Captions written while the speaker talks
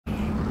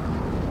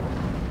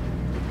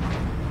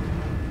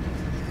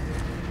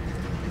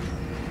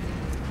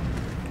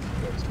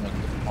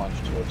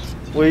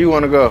Where you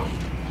want to go?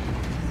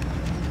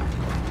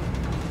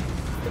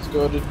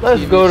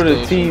 Let's go to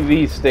the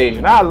TV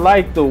station. I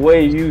like the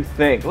way you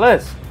think.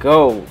 Let's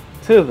go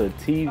to the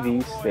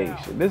TV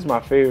station. This is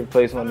my favorite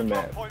place on the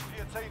map.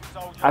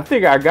 I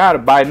think I got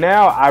it. By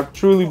now, I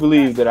truly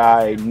believe that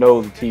I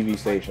know the TV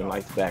station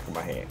like the back of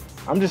my hand.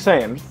 I'm just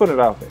saying. I'm just putting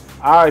it out there.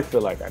 I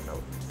feel like I know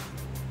it.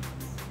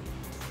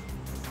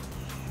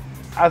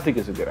 I think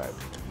it's a good idea.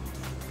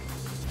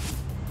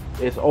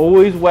 It's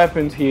always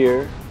weapons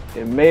here.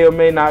 It may or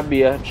may not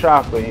be a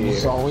chopper here.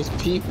 There's always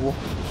people.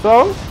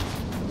 So?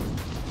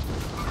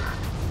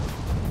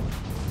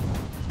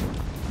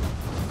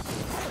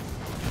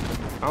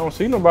 I don't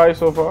see nobody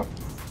so far.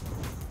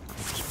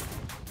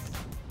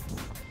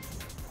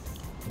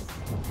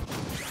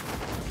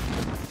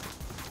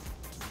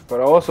 But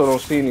I also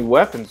don't see any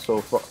weapons so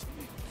far.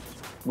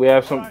 We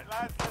have some.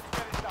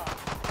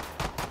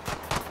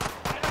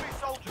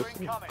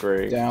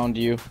 Great. Downed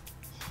you.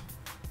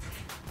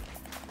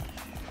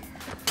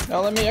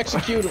 Now let me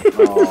execute him.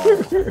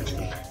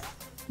 Oh.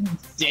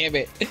 Damn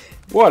it.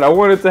 What? I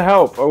wanted to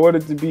help. I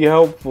wanted to be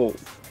helpful.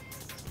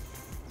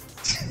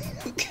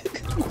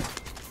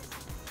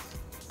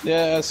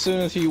 Yeah, as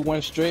soon as he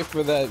went straight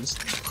for that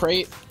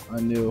crate, I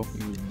knew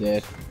he was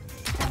dead.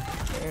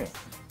 Damn.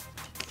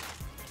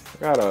 I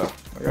gotta.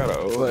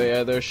 But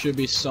yeah, there should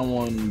be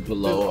someone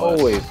below us.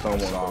 Always someone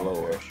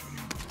below us.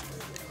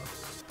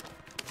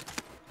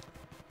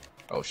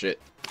 Oh shit!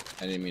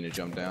 I didn't mean to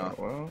jump down.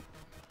 Well,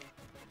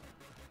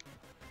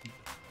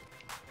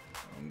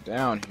 I'm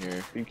down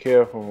here. be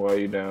careful while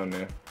you're down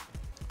there.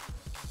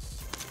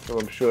 So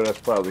I'm sure that's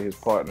probably his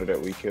partner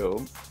that we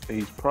killed.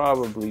 He's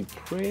probably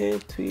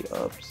pretty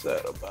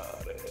upset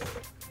about it.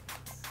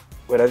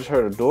 Wait, I just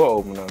heard a door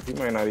open up. He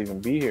might not even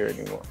be here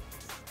anymore.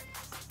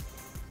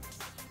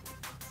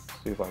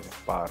 See if I can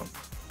spot him.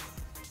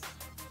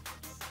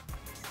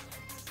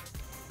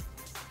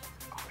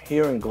 I'm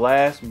hearing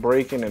glass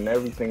breaking and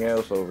everything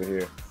else over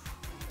here.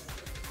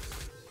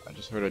 I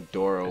just heard a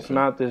door open. It's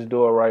not this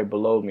door right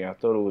below me. I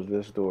thought it was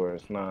this door.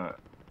 It's not.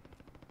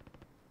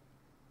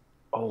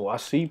 Oh, I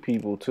see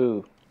people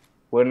too.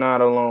 We're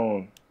not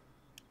alone.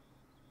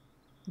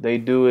 They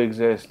do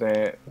exist,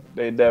 and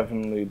they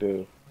definitely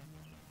do.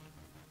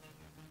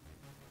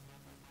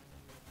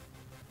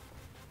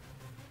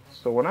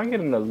 So when I get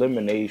an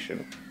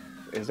elimination,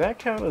 does that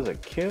count as a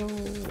kill?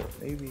 Or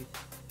maybe.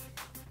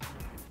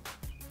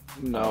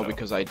 No,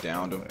 because I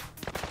downed him.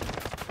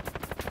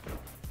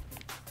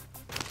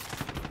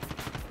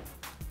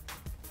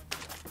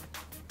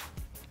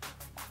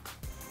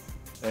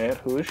 And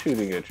who is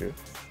shooting at you?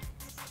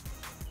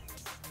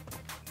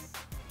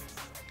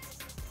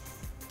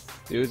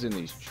 Dude's in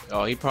these.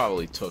 Oh, he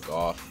probably took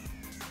off.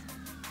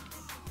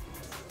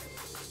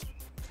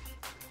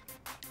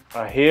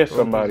 I hear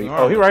somebody.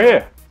 Oh, he right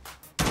here.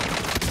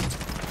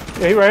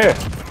 Yeah, he right here.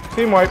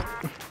 Team wipe.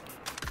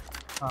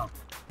 Oh.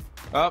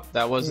 Oh,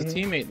 that was a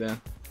teammate then.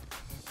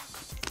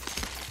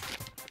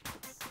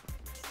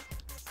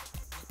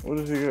 What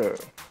does he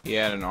got? He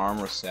had an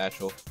armor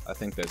satchel. I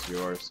think that's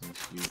yours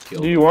since you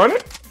killed Do him. you want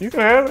it? You can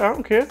have it. I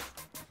don't care.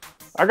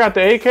 I got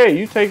the AK.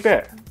 You take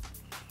that.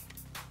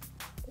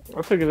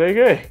 I took his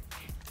AK.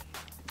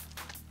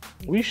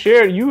 We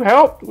shared. You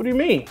helped. What do you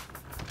mean?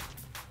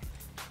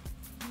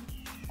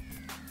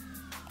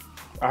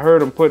 I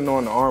heard him putting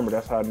on the armor.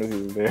 That's how I knew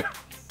he was there.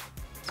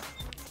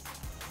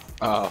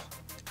 Oh.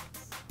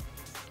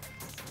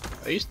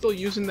 Are you still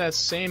using that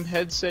same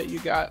headset you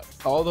got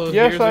all those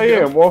years ago?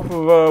 Yes, I am. Off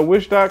of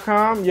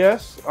Wish.com.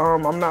 Yes.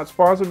 I'm not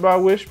sponsored by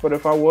Wish, but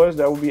if I was,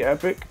 that would be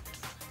epic.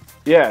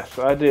 Yes,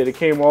 I did. It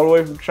came all the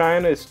way from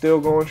China. It's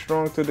still going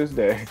strong to this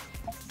day.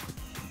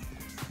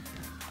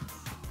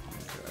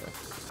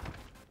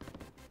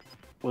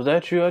 Was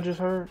that you I just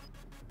heard?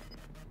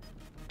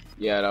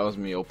 Yeah, that was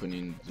me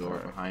opening the door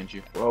behind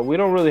you. Well, we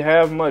don't really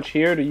have much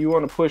here. Do you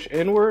want to push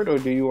inward or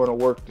do you want to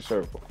work the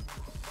circle?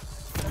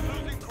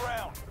 Losing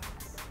ground.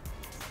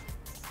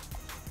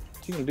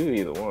 You can do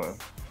either one.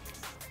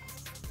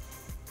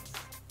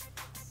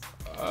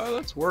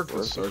 Let's work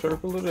the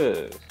circle. It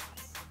is.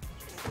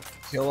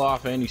 Kill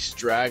off any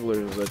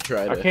stragglers that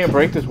try to... I can't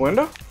break this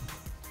window?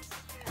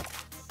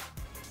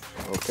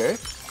 Okay.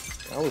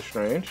 That was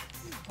strange.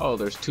 Oh,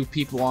 there's two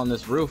people on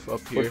this roof up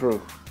here. Which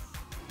roof?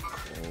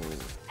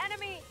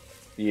 Enemy.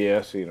 Yeah,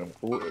 I see them.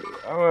 I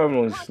don't have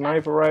no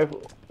sniper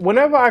rifle.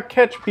 Whenever I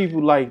catch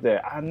people like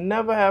that, I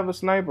never have a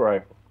sniper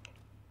rifle.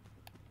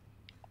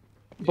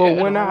 But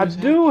Yeah, when I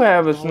do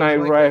have a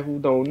sniper rifle,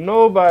 don't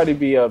nobody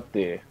be up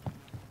there.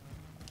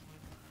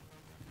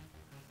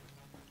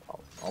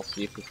 I'll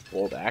see if it's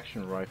full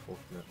action rifle.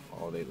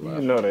 Oh, they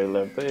left. You know they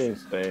left. They ain't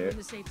staying. In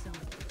the safe zone.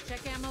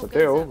 Check ammo. But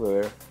they're guns up.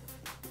 over there.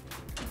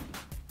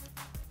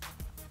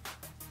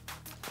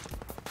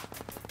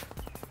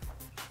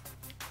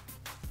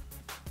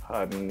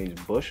 Hiding in these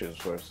bushes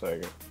for a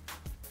second.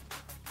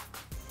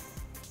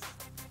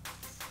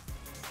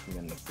 And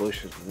then the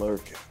bush is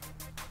lurking.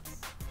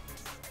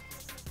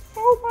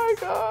 Oh my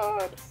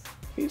god!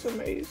 He's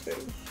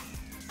amazing.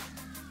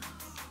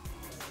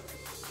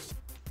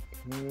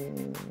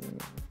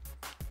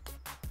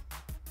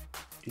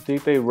 You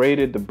think they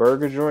raided the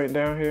burger joint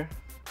down here?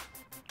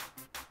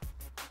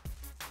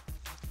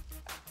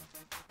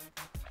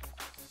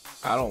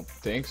 I don't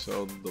think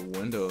so. The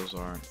windows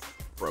aren't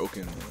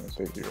broken. I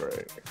think you're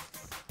right.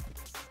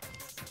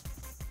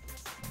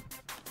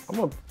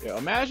 Yeah,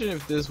 imagine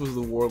if this was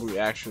the world we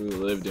actually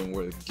lived in,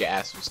 where the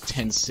gas was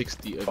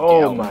 10.60 a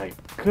Oh gallon. my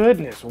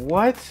goodness,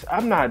 what?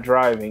 I'm not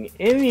driving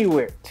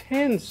anywhere.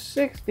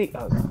 10.60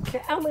 a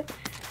gallon?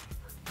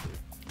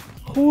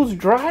 Who's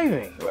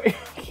driving?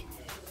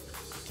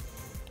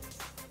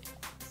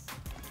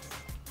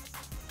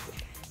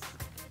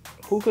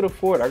 Who could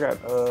afford? I got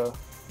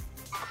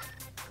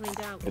Cleaned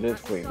out. it is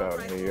cleaned out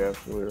in here. You're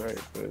absolutely right.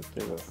 But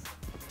there's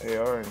a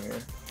AR in here.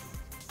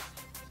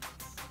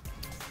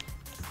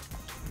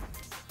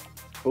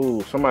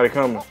 Ooh, somebody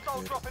coming.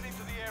 Hostiles dropping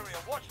into the area.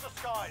 Watch the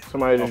skies.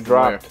 Somebody just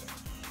dropped.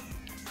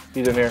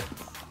 He's in here.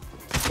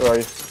 Sorry.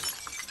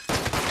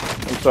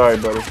 I'm sorry,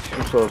 buddy.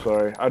 I'm so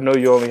sorry. I know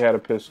you only had a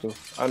pistol.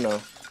 I know.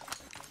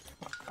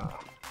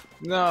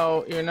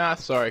 No, you're not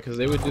sorry, because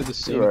they would do the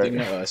same You're thing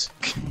right. to us.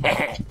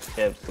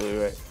 Absolutely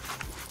right.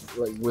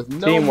 Like with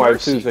no Team wipe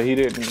mercy. too, so he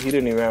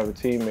didn't even have a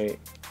teammate.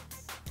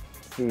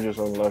 He was just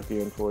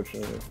unlucky,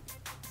 unfortunately.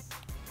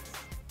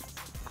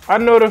 I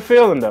know the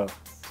feeling though.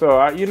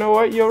 So you know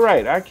what? You're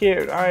right. I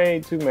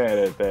ain't too mad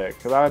at that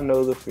because I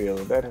know the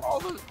feeling. That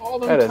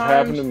has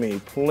happened to me.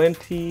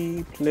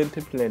 Plenty.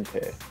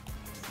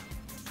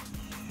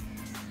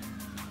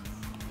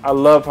 I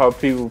love how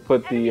people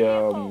put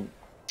the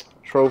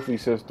trophy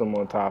system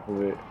on top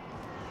of it.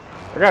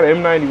 I got an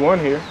M91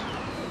 here.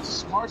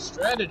 Smart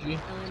strategy.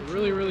 It's a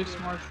really, really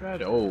smart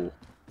strategy. Oh,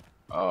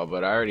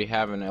 but I already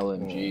have an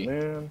LMG. Oh,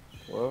 man,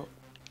 well,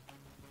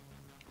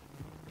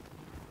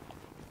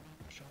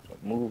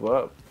 move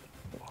up.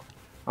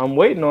 I'm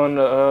waiting on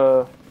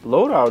the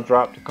loadout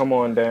drop to come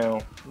on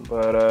down,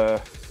 but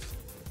I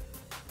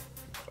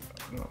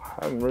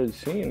haven't really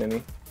seen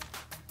any.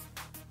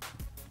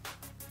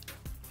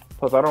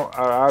 Plus, I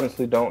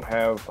honestly don't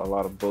have a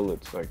lot of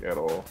bullets, like, at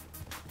all.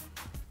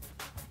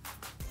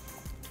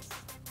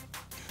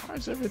 Why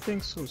is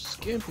everything so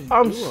skimpy?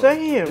 I'm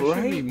saying, There should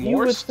right? be You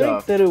more would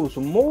stuff. think that it was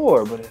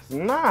more, but it's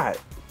not.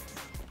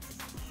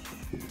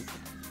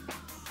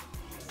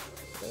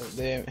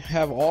 They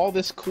have all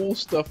this cool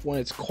stuff when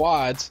it's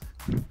quads.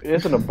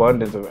 It's an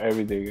abundance of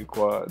everything in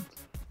quads.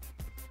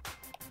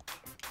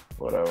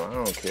 Whatever, I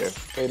don't care.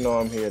 They know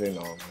I'm here, they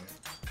know I'm here.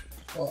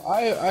 Well,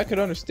 I could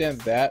understand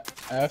that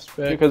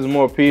aspect. Because there's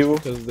more people.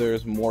 Because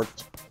there's more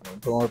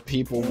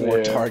people, more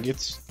Yeah.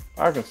 targets.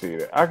 I can see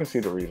that. I can see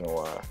the reason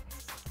why.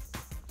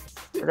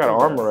 I got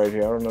armor right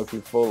here. I don't know if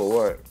you're full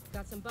or what.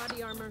 Got some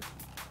body armor.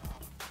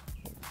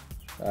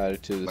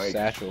 Added to the Nice.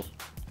 satchel.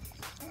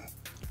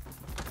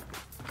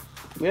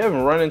 We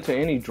haven't run into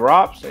any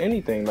drops,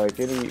 anything like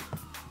any.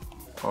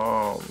 I don't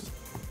want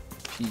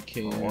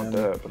PKM.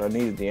 that, but I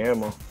needed the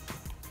ammo.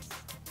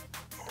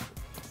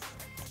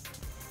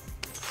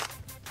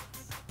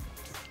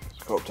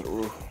 Let's go up to the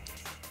roof.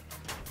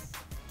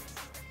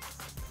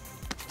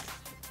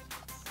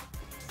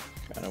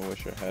 Kinda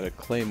wish I had a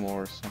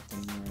claymore or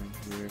something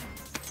around here.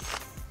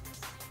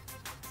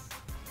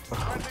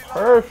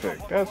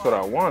 Perfect. That's what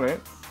I wanted.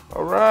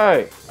 All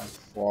right. How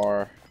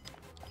far?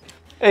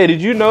 Hey,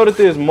 did you know that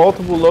there's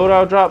multiple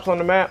loadout drops on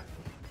the map?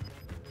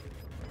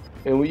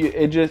 And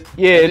it just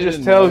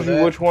didn't tells know you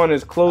that. which one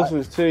is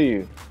closest to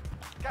you.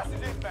 Gas is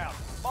inbound.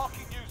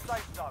 Marking new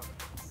safe zone.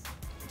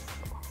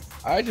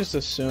 I just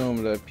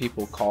assumed that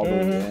people called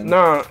it in.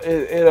 No,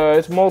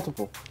 it's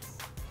multiple.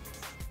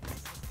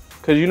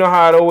 Cause you know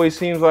how it always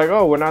seems like,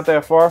 oh, we're not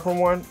that far from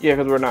one. Yeah,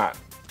 cause we're not.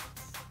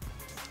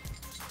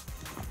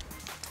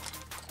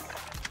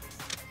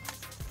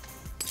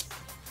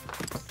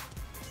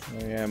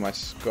 Oh yeah, my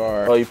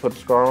scar. Oh, you put the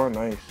scar on?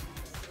 Nice.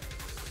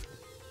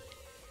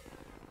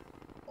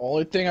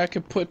 Only thing I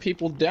could put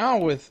people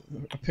down with,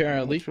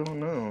 apparently. I don't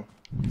know.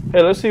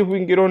 Hey, let's see if we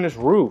can get on this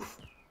roof.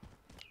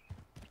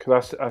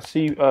 Cause I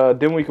see.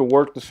 Then we can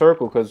work the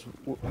circle. Cause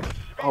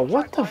oh,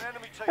 what the?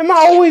 Am I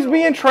always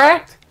being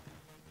tracked?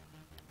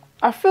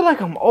 I feel like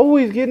I'm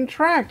always getting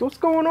tracked. What's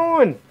going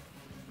on?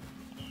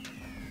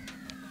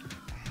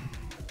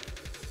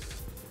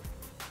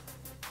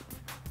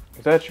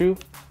 Is that you?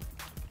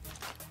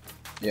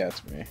 Yeah,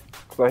 it's me.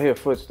 Cause I hear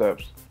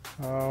footsteps.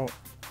 Oh.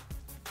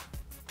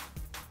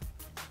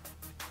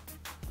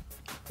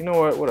 You know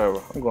what?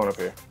 Whatever. I'm going up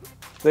here.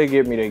 If they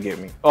get me, they get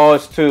me. Oh,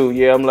 it's 2.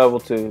 Yeah, I'm level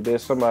 2.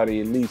 There's somebody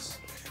at least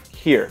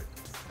here.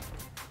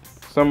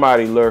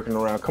 Somebody lurking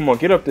around. Come on,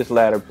 get up this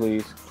ladder,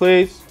 please.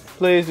 Please,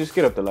 please, just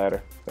get up the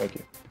ladder. Thank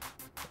you.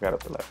 I got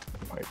up the ladder.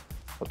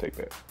 I'll take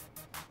that.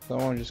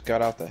 Someone just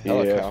got out the Yeah,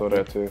 helicopter. I saw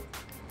that too.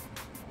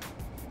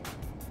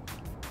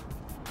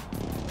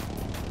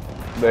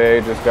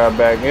 They just got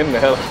back in the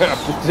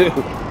helicopter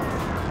too.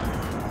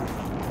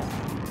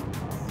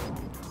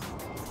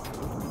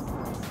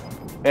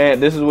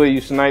 And this is where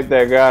you sniped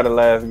that guy the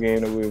last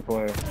game that we were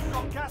playing.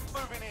 Got gas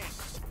moving in.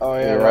 Oh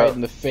yeah, Yeah. right in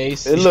the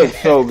face. It looks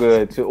so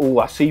good too. Oh,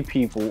 I see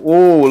people.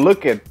 Oh,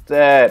 look at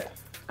that.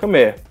 Come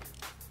here.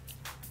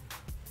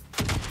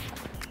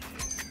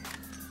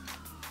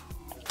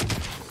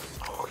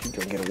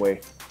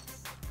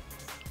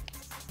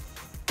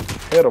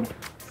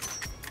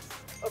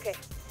 Okay,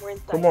 we're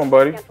inside. Come on,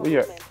 buddy. Cancel We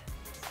are. movement.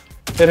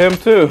 Hit him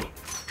too.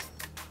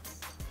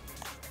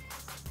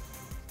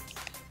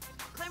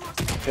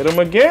 Hit him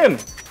again.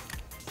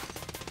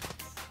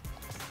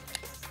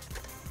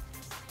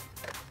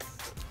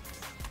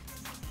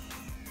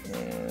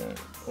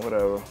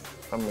 Whatever.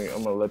 I'm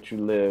gonna let you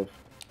live.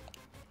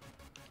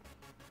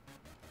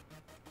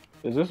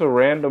 Is this a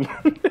random?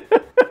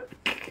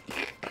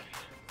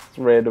 It's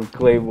random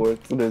claymore as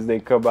soon as they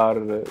come out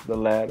of the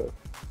ladder.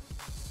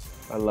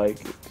 I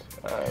like it.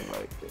 I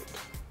like it.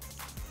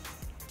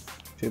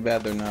 Too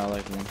bad they're not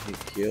like one-hit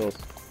kills.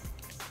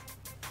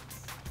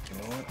 You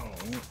know what?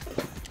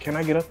 Can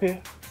I get up here?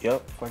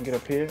 Yep. If I can get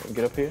up here and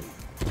get up here,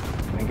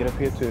 I can get up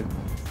here too.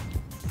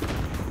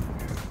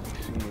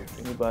 Let's see if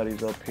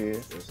anybody's up here.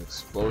 There's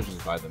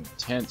explosions by them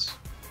tents.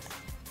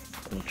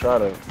 I'm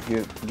trying to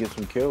get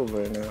some kills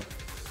right now.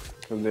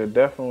 Because they're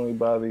definitely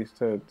by these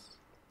tents.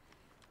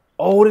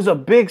 Oh, there's a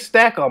big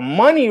stack of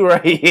money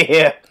right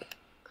here.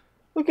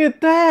 Look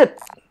at that.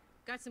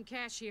 Got some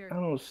cash here. I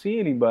don't see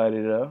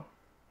anybody though.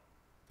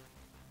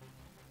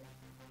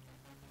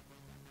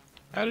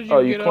 How did you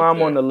you get climb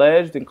up on the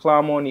ledge, then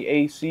climb on the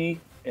AC,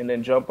 and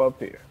then jump up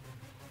here.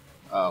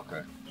 Oh,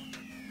 okay.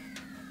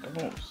 I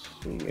don't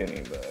see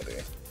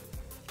anybody.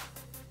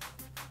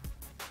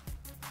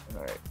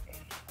 Alright.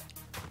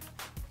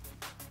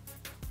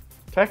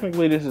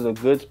 Technically, this is a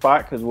good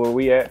spot because where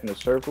we at in the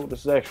circle,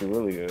 this is actually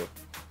really good.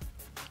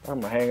 I'm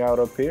gonna hang out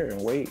up here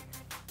and wait.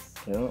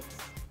 You know?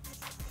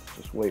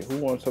 Just wait. Who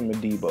wants some of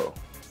Debo?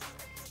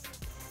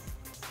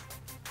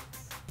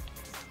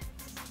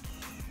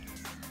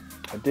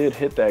 I did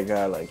hit that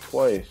guy like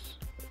twice,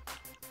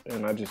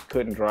 and I just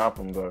couldn't drop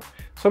him though.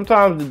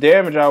 Sometimes the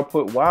damage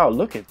output, wow,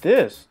 look at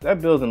this. That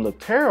building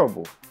looked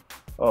terrible.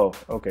 Oh,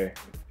 okay.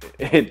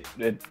 It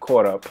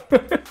caught up.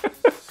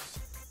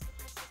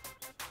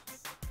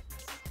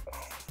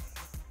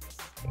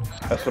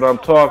 That's what I'm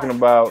talking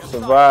about.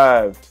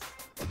 Survived.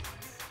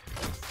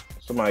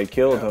 Somebody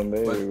killed him.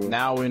 There But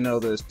now we know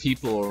there's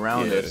people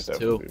around us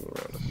too. People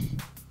around us.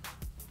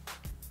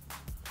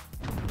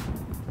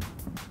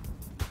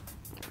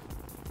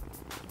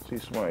 See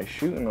somebody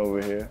shooting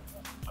over here.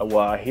 Well,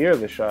 I hear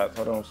the shots.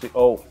 I don't see.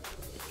 Oh,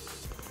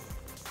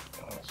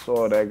 I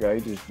saw that guy.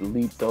 He just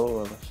leaped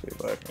over. Let's see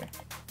if I can.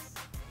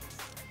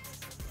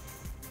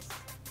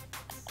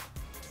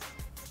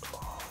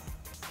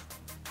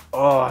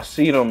 Oh, I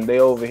see them. They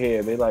over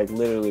here. They like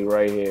literally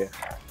right here.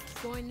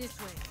 Going this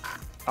way.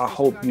 I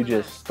hope you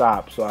just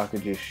stop so I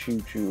could just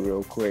shoot you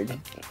real quick.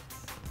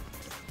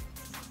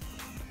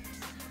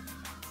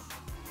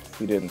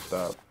 He didn't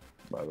stop,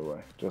 by the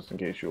way, just in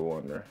case you were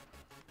wondering.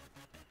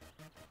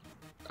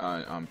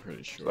 I'm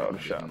pretty sure. So I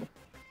would've shot him.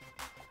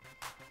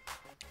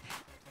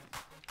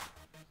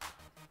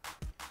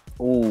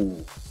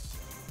 Ooh.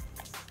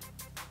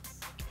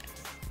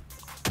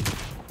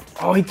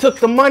 Oh, he took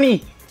the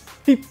money!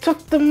 He took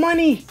the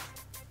money!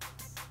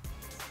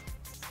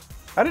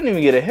 I didn't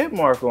even get a hit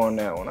mark on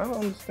that one. I don't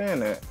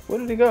understand that. Where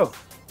did he go?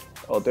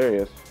 Oh, there he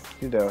is.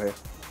 He's down here.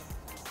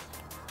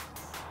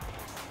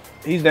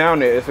 He's down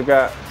there. It's a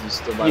guy. He's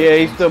still by Yeah,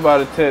 he's still by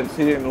the tents.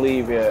 He didn't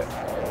leave yet.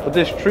 But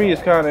this tree is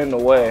kind of in the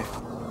way.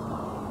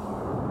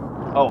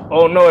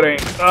 Oh no, it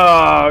ain't.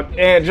 Oh,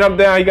 and jump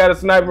down. He got a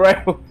sniper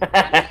rifle.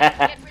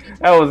 That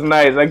was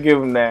nice. I give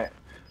him that.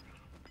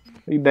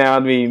 He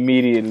downed me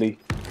immediately.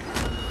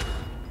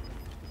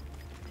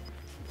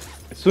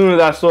 As soon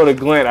as I saw the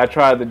glint, I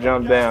tried to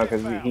jump down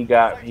because he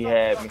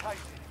had me.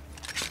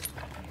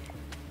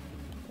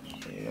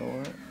 You know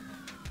what?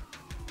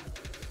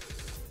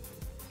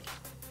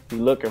 He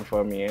looking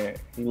for me, Ant.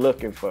 He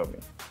looking for me.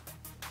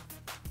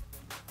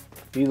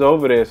 He's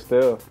over there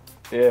still.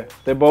 Yeah,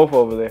 they're both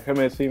over there. Him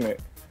and his teammate.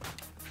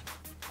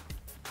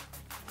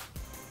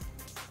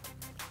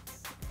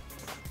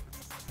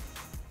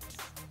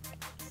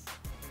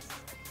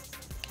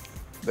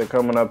 They're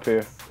coming up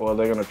here. Well,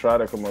 they're gonna try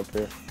to come up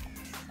here.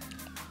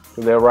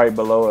 Cause they're right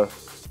below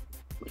us.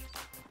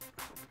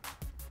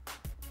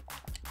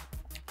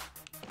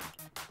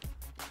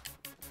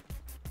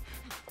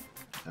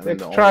 They're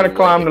trying to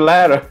climb the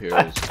ladder.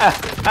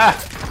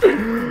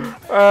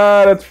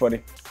 That's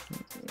funny.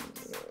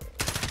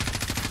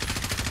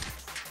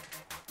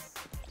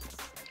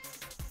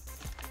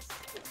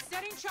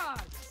 Setting charge.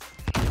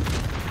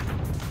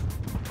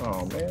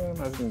 Oh man,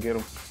 I didn't get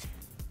him.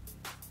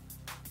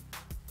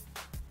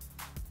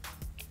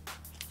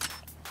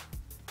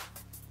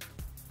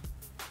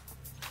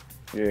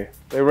 Yeah,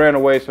 they ran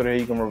away so that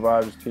he can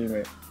revive his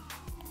teammate.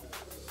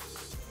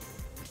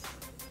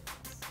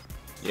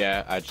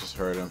 Yeah, I just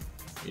heard him.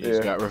 He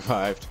just got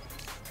revived.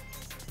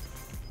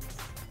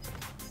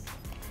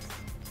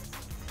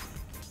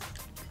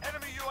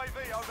 Enemy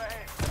UAV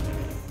overhead.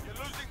 You're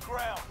losing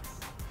ground.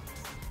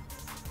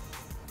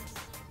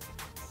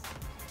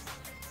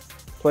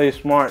 Play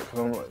smart,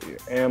 cause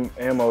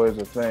ammo is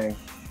a thing.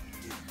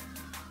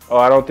 Oh,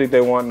 I don't think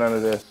they want none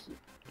of this.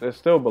 They're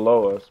still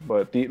below us,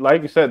 but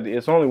like you said,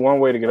 it's only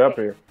one way to get up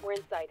here. We're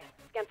inside.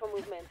 Scan for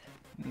movement.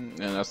 And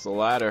that's the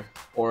ladder.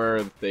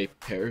 Or they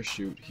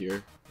parachute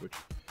here, which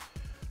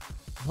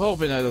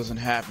Hoping that doesn't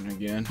happen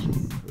again.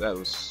 That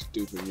was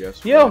stupid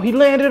yesterday. Yo, he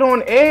landed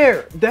on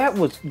air. That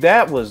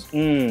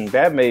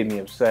made me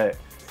upset.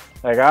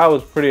 Like, I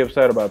was pretty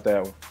upset about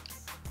that one.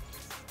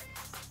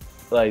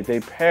 Like, they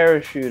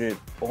parachuted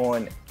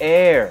on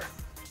air.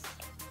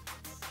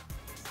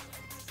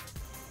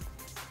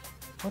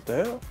 What the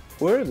hell?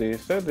 Where is he? He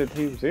said that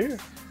he was here.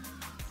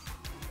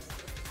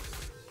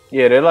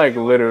 Yeah, they're like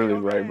literally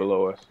right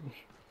below us.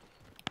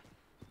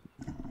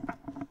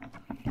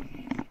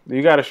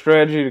 You got a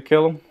strategy to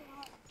kill him?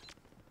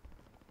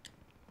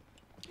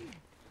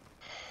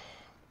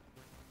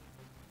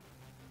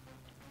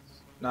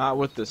 Not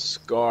with the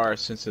scar,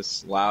 since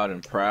it's loud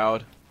and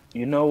proud.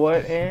 You know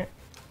what, Ant?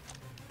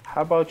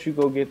 How about you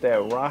go get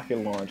that rocket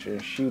launcher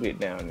and shoot it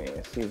down there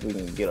and see if we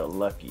can get a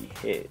lucky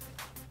hit?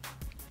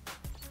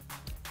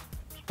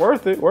 It's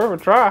worth it. Worth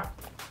a try.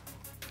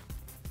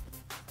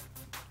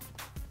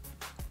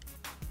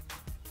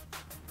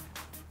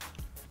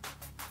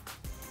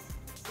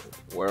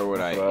 Where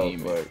would I Well,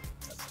 aim it?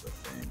 That's the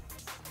thing.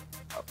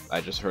 Oh, I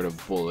just heard a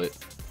bullet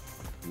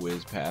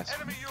whiz past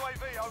me. Enemy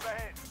UAV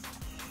overhead.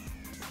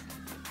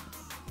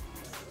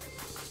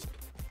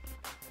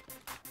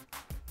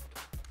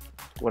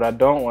 What I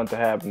don't want to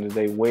happen is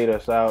they wait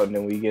us out and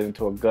then we get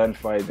into a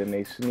gunfight and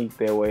they sneak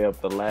their way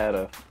up the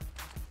ladder.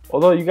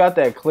 Although you got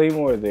that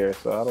claymore there,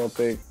 so I don't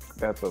think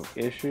that's an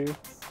issue.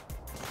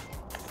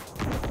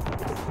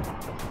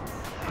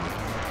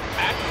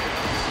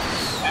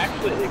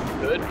 Actually, it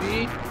could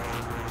be.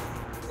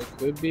 It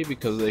could be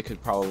because they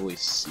could probably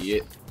see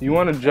it. You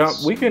want to jump?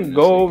 We can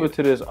go over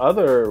to this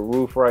other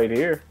roof right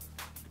here.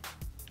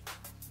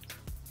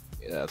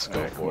 Yeah, let's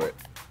go for it.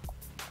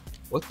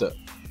 What the?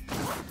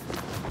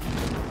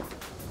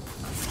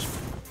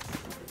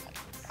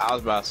 I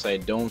was about to say,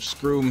 don't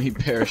screw me,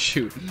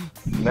 parachute.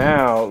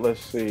 Now, let's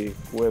see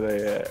where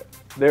they at.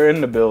 They're in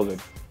the building.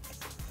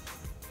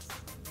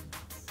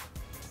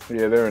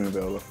 Yeah, they're in the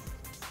building.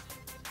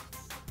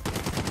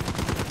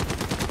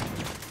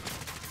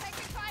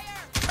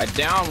 I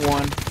downed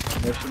one.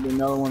 There should be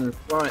another one in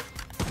front.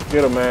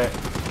 Get him, man.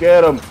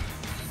 Get him.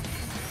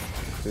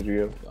 Did you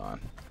get him? Gone.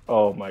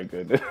 Oh my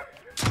goodness.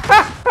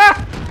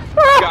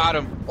 Got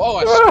him. Oh,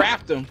 I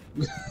scrapped him.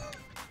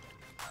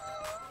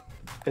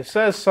 It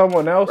says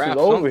someone else Grab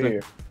is over something.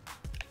 here.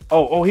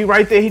 Oh, he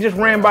right there. He just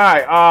ran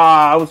by.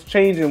 Ah, I was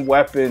changing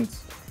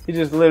weapons. He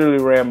just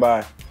literally ran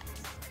by.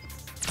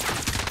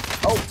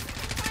 Oh.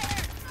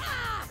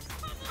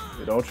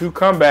 Don't you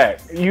come back.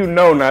 You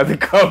know not to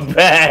come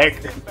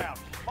back.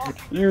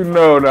 You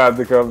know not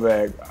to come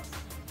back.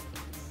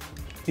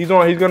 He's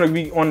gonna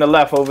be on the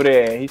left over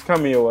there. He's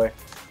coming your way.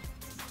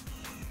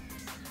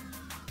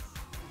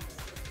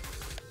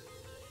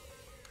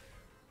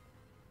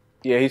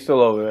 Yeah, he's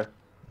still over there.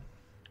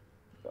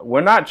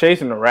 We're not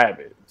chasing the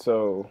rabbit,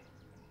 so.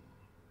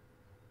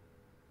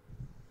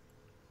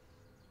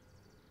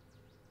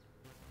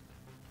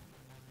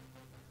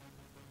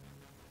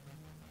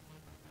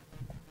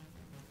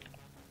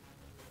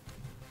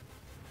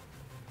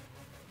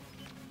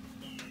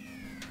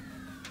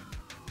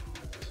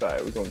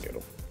 Sorry, we're gonna get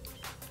him.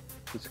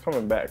 He's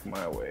coming back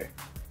my way.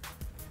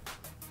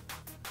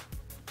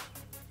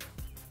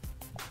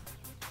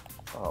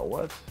 Oh,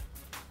 what?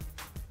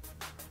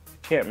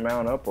 Can't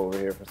mount up over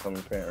here for some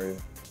apparent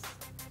reason.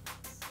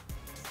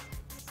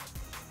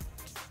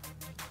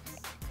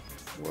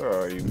 Where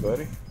are you,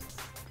 buddy?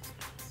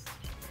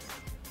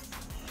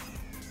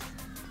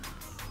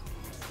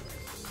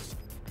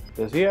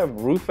 Does he have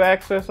roof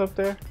access up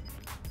there?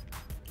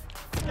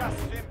 Gas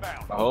is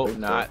inbound. I hope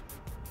not.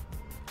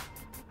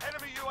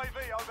 Enemy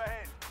UAV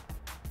overhead.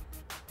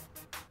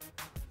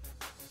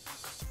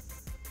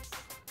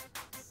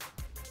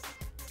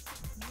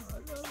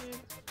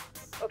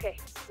 Okay,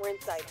 we're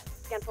inside.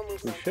 Scan for He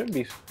movement. should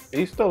be.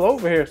 He's still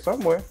over here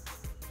somewhere.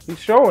 He's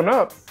showing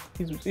up.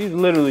 He's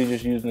literally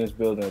just using this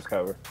building as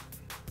cover,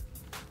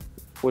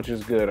 which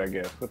is good, I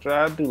guess. Which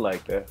I do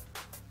like that.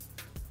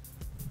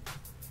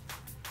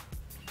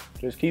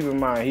 Just keep in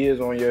mind, he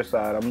is on your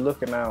side. I'm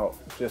looking out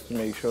just to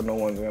make sure no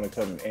one's gonna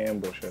come and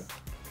ambush him.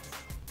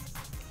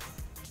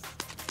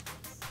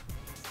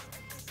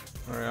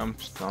 All right,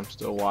 I'm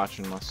still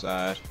watching my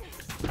side.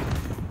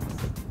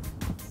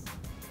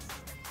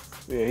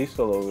 Yeah, he's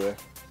still over there.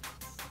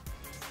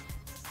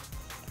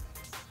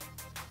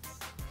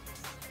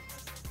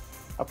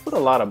 I put a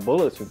lot of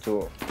bullets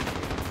into him.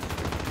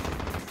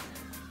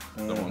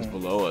 Someone's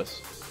below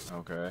us.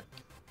 Okay.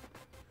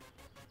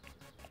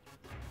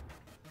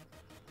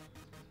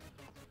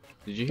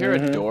 Did you hear a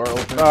door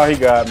open? Oh, he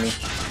got me.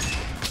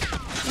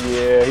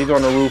 Yeah, he's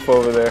on the roof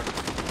over there.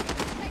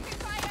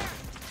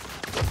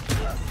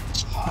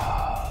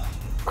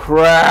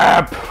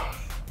 Crap!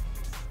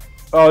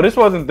 Oh, this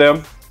wasn't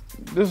them.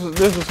 This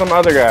is some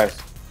other guys.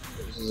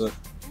 This is a.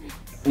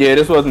 Yeah,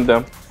 this wasn't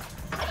them.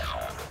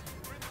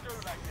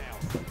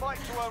 Fight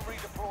to earn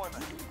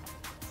redeployment.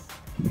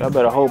 I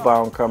better hope I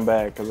don't come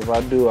back, because if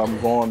I do, I'm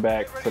going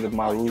back to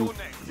my roof.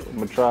 I'm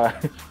gonna try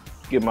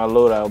get my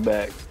loadout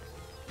back.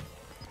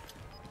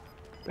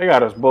 They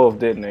got us both,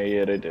 didn't they?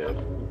 Yeah, they did.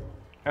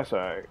 That's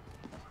alright.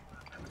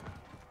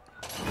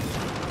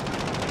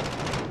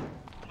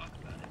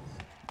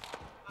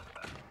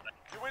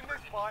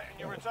 fight and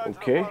you return to the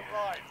Okay. front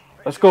line.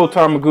 Let's go,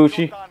 Tamaguchi.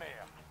 You're done here.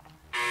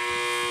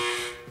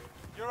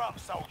 You're up,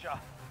 soldier.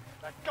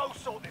 Now go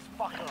sort this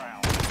fucker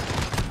out.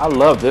 I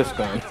love this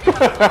gun.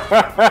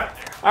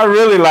 I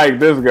really like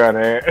this gun,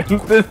 man.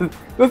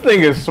 This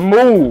thing is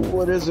smooth.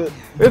 What is it?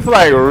 It's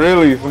like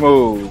really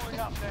smooth. Bring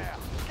up there.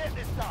 Get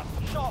this done.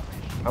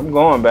 Sharpish. I'm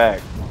going back.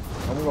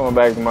 I'm going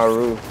back to my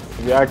roof.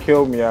 If y'all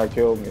killed me, y'all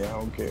killed me. I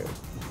don't care.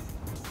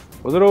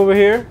 Was it over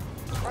here?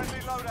 Friendly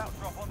loadout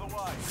drop on the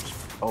way.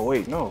 Oh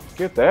wait, no.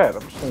 Forget that.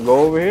 I'm just gonna go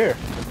over here.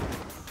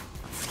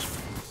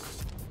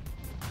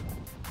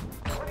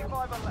 25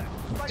 are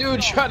left.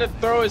 Dude trying to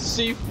throw a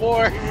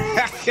C4.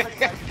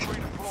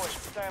 Redeployed.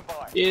 Stand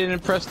by. He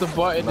didn't press the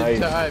button Nice.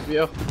 in time,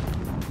 yo.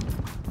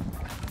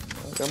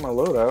 I got my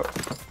loadout.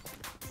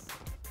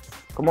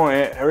 Come on,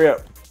 Ant. Hurry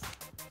up.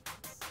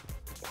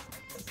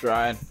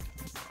 Trying.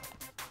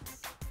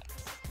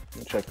 Let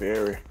me check the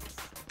area.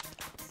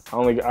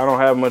 I don't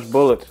have much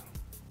bullets.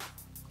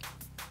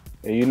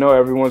 And you know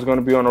everyone's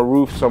gonna be on a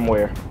roof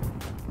somewhere.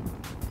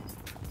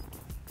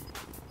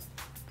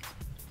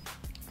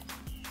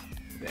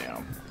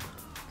 Damn.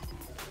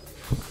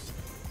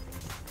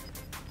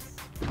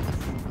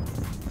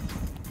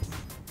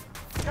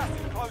 Gas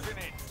is closing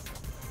in.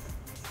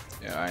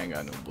 Yeah, I ain't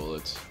got no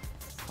bullets.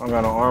 I don't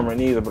got no armor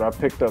neither, but I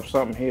picked up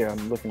something here.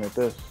 I'm looking at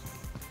this.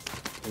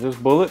 Is this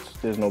bullets?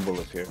 There's no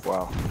bullets here.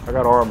 Wow. I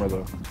got armor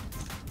though.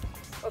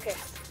 Okay,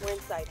 we're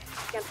inside.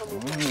 Scan for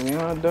movement. We're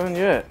not done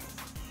yet.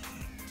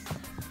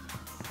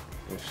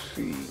 Let's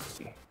see.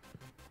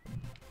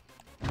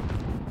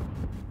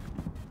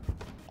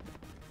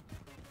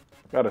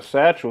 Got a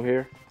satchel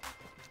here.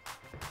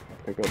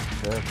 Pick up the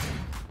satchel.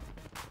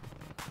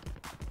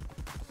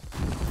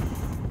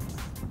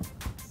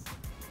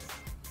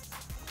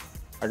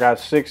 I got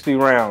 60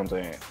 rounds,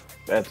 and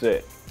that's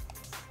it.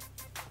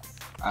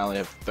 I only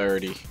have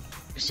 30.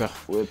 So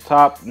We're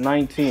top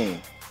 19.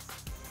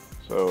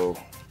 So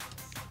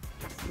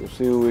we'll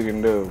see what we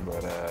can do,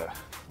 but I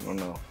don't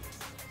know.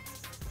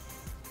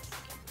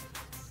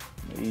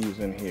 Ease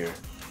in here.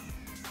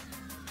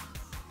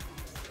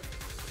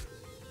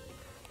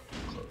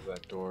 close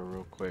that door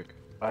real quick.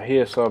 I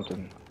hear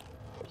something.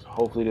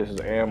 Hopefully this is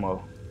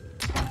ammo.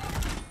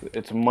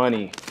 It's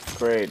money.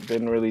 Great.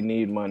 Didn't really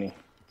need money.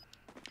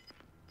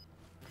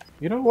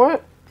 You know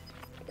what?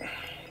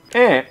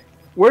 And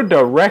we're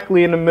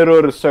directly in the middle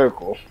of the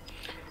circle.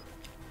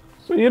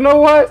 So you know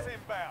what? Gas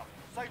inbound.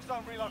 Safe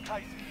zone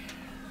relocated.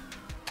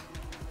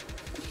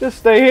 Just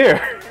stay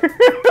here.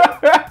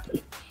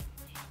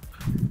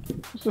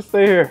 Just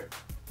stay here.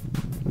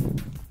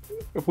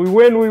 If we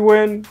win, we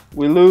win.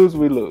 We lose,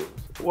 we lose.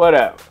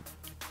 Whatever.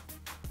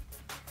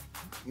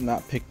 I'm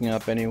not picking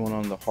up anyone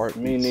on the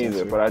heartbeat Me neither,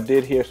 sensor. but I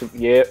did hear some.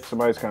 Yeah,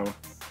 somebody's coming.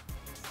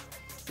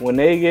 When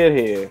they get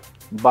here,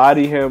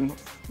 body him.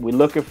 We're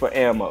looking for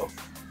ammo.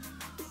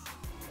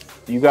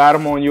 You got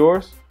him on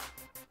yours?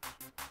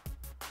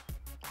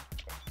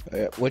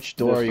 Which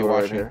door This are you door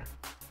right watching? here.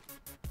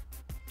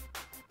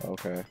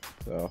 Okay,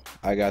 so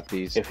I got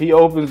these. If he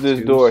opens this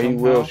Two door, he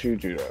somehow? will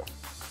shoot you though.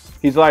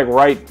 He's like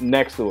right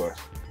next to us.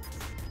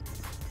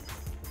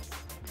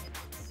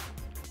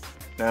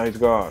 Now he's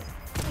gone.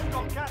 We've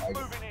got gas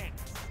moving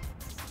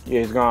in. Yeah,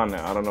 he's gone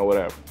now. I don't know what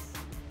happened.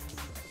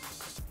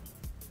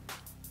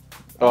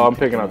 Oh, I'm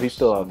picking up. He's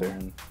still out there.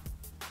 someone.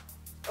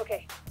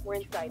 Okay, we're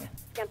inside.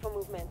 Scan for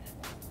movement.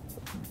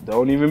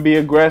 Don't even be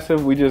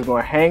aggressive. We just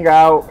gonna hang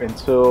out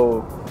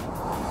until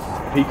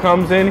he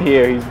comes in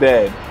here. He's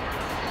dead.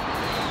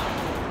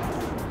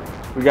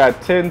 We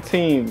got 10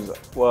 teams.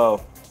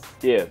 Well,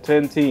 yeah,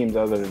 10 teams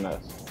other than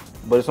us.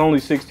 But it's only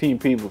 16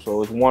 people,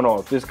 so it's one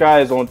off. This guy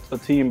is on a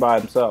team by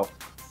himself.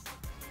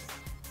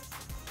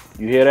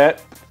 You hear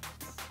that?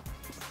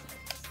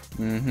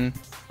 Mm-hmm.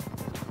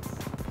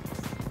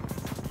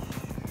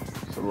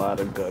 It's a lot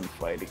of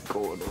gunfighting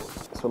going on.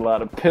 It's a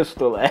lot of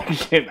pistol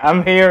action.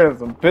 I'm hearing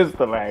some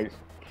pistol action.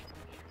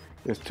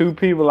 There's 2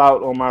 people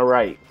out on my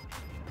right.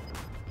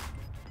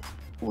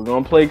 We're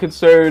gonna play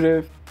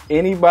conservative.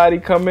 Anybody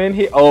come in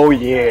here? Oh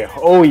yeah.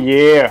 Oh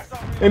yeah.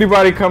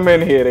 Anybody come in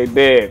here, they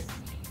dead.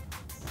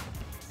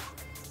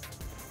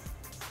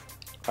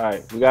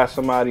 Alright, we got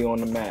somebody on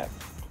the map.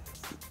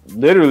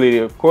 Literally,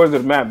 according to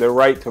the map, they're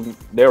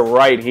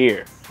right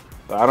here.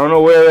 So I don't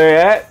know where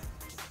they're at,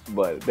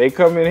 but if they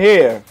come in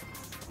here,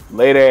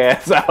 lay their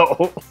ass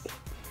out.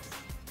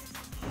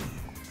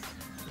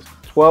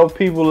 12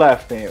 people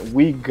left, and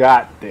we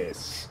got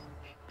this.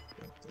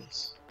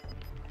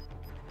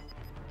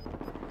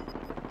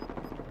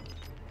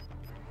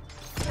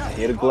 I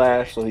hear the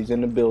glass, so he's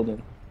in the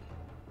building.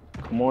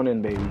 Come on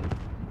in, baby.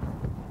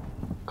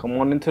 Come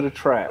on into the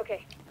trap.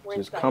 Okay, we're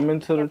Just inside. come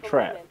into the Scan for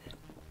trap. movement.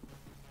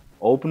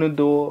 Open the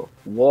door,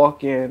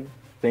 walk in,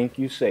 think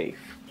you safe.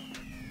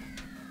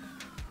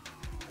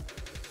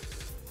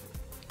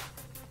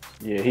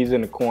 Yeah, he's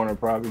in the corner,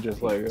 probably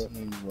just like us.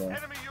 Enemy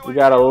We UAV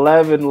got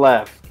 11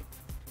 left.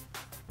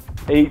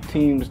 8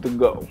 teams to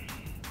go.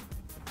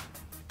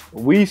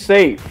 We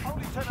safe.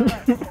 only 10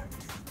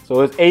 left.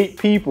 So it's 8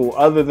 people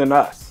other than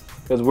us,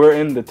 because we're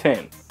in the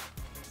 10.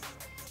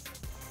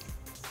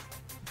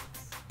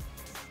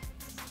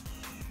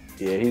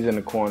 Yeah, he's in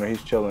the corner.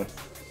 He's chilling.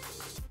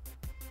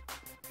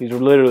 He's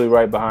literally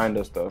right behind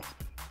us, though.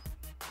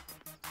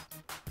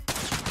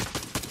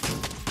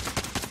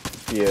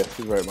 Yeah,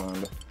 he's right behind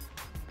us.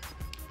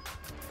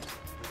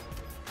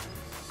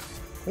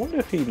 I wonder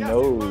if he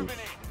knows.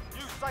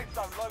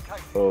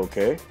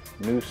 Okay,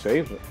 new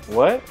safe zone.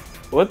 What?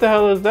 What the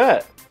hell is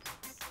that?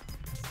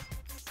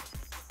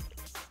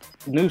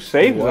 New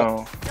safe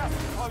zone.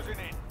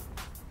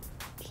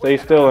 Stay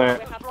still,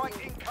 Ant.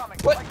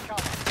 What?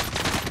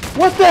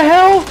 What the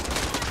hell?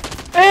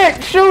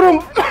 Ant, shoot him!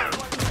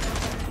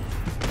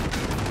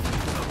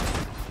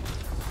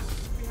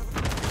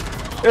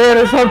 Ant,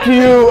 it's up to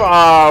you.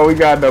 Ah, we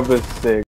got number 6.